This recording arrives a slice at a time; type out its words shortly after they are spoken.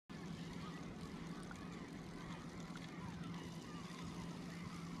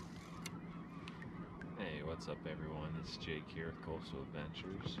What's up, everyone? It's Jake here with Coastal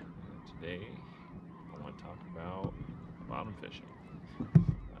Adventures. Today, I want to talk about bottom fishing.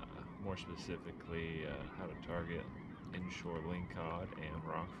 More specifically, how to target inshore lingcod and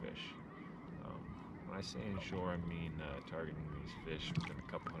rockfish. Um, when I say inshore, I mean targeting these fish within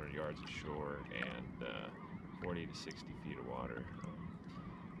a couple hundred yards of shore and 40 to 60 feet of water.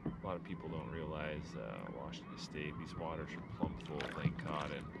 A lot of people don't realize Washington State, these waters are plumb full of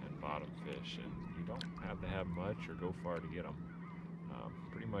lingcod and bottom fish, and you don't have to have much or go far to get them.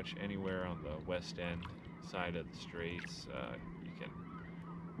 Pretty much anywhere on the west end side of the straits, you can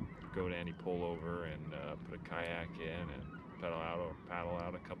go to any pullover and put a kayak in and paddle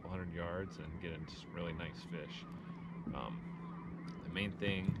out a couple hundred yards and get into some really nice fish. The main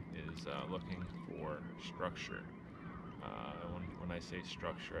thing is looking for structure. When I say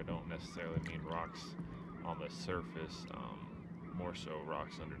structure, I don't necessarily mean rocks on the surface, more so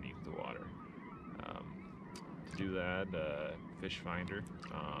rocks underneath the water. To do that, fish finder,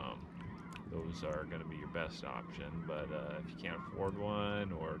 those are going to be your best option, but if you can't afford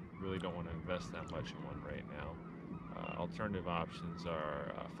one or really don't want to invest that much in one right now, alternative options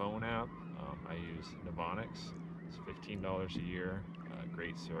are a phone app. I use Novonics. It's $15 a year,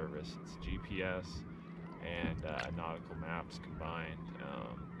 great service. It's GPS and nautical maps combined,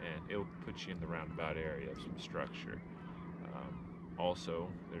 and it'll put you in the roundabout area of some structure. Also,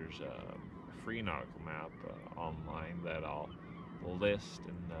 there's a free nautical map online that I'll list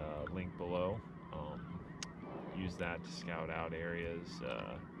in the link below. Use that to scout out areas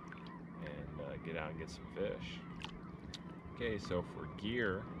and get out and get some fish. Okay, so for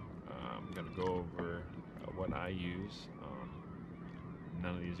gear, I'm going to go over what I use.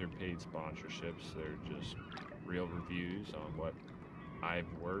 None of these are paid sponsorships. They're just real reviews on what I've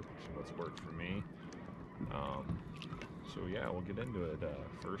worked, what's worked for me. So yeah, we'll get into it.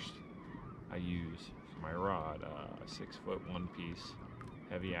 First, I use for my rod a 6-foot one-piece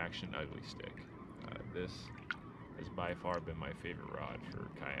heavy action ugly stick. This has by far been my favorite rod for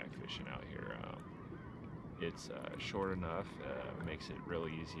kayak fishing out here. It's short enough, makes it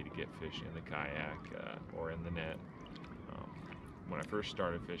really easy to get fish in the kayak or in the net. When I first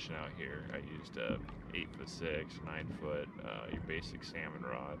started fishing out here, I used a 8'6", 9-foot, your basic salmon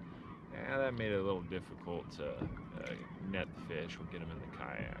rod. And that made it a little difficult to net the fish or get them in the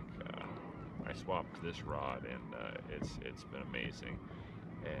kayak. I swapped to this rod, and it's been amazing.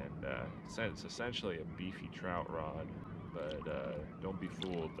 And it's essentially a beefy trout rod, but don't be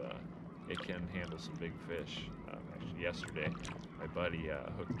fooled. It can handle some big fish. Actually, yesterday, my buddy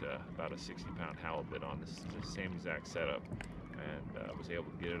hooked about a 60-pound halibut on this same exact setup, and was able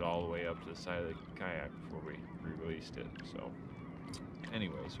to get it all the way up to the side of the kayak before we released it. So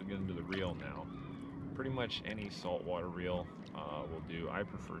anyway, so we get into the reel now. Pretty much any saltwater reel will do. I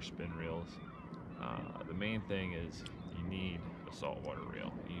prefer spin reels. The main thing is you need a saltwater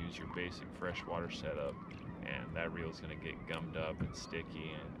reel. You use your basic freshwater setup, and that reel is going to get gummed up and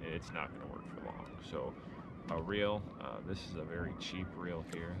sticky, and it's not going to work for long. So a reel, this is a very cheap reel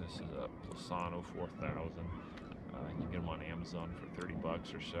here. This is a Plasano 4000. You can get them on Amazon for 30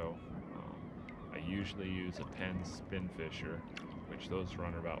 bucks or so. I usually use a Penn Spin Fisher, which those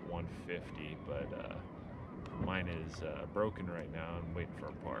run about 150, but mine is broken right now and waiting for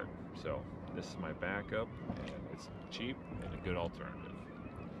a part. So this is my backup, and it's cheap and a good alternative.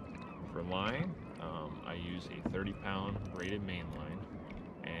 For line, I use a 30-pound braided main line,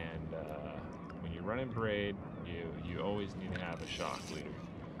 and when you're running braid, you always need to have a shock leader.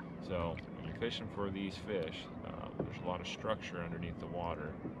 So when you're fishing for these fish, there's a lot of structure underneath the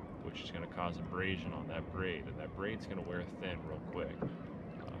water, which is going to cause abrasion on that braid, and that braid's going to wear thin real quick.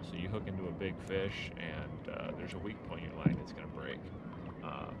 So you hook into a big fish, and there's a weak point in your line, it's going to break.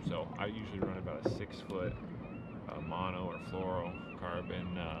 So I usually run about a 6-foot mono or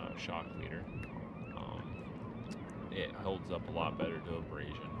fluorocarbon shock leader. It holds up a lot better to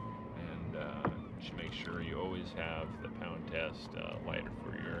abrasion, and you should make sure you always have the pound test lighter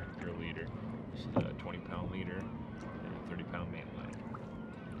for your leader. This is a 20-pound leader and a 30-pound main line.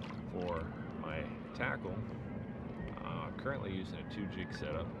 For my tackle, I'm currently using a 2-jig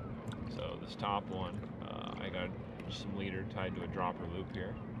setup. So this top one, I got some leader tied to a dropper loop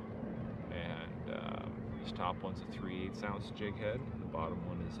here, and this top one's a 3/8 ounce jig head. The bottom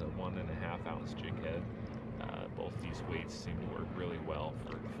one is a 1.5 ounce jig head. Both these weights seem to work really well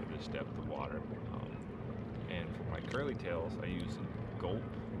for this depth of water. And for my curly tails, I use a Gulp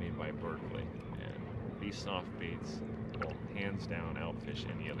made by Berkeley, and these soft baits will hands down outfish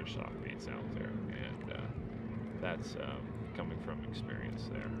any other soft baits out there, and that's coming from experience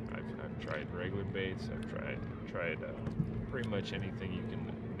there. I've tried regular baits, I've tried pretty much anything you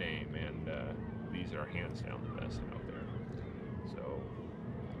can name, and these are hands down the best out there. So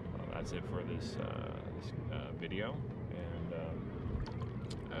that's it for this video, and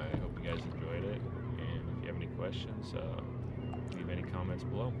I hope you guys enjoyed it. And if you have any questions, leave any comments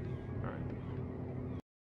below. All right.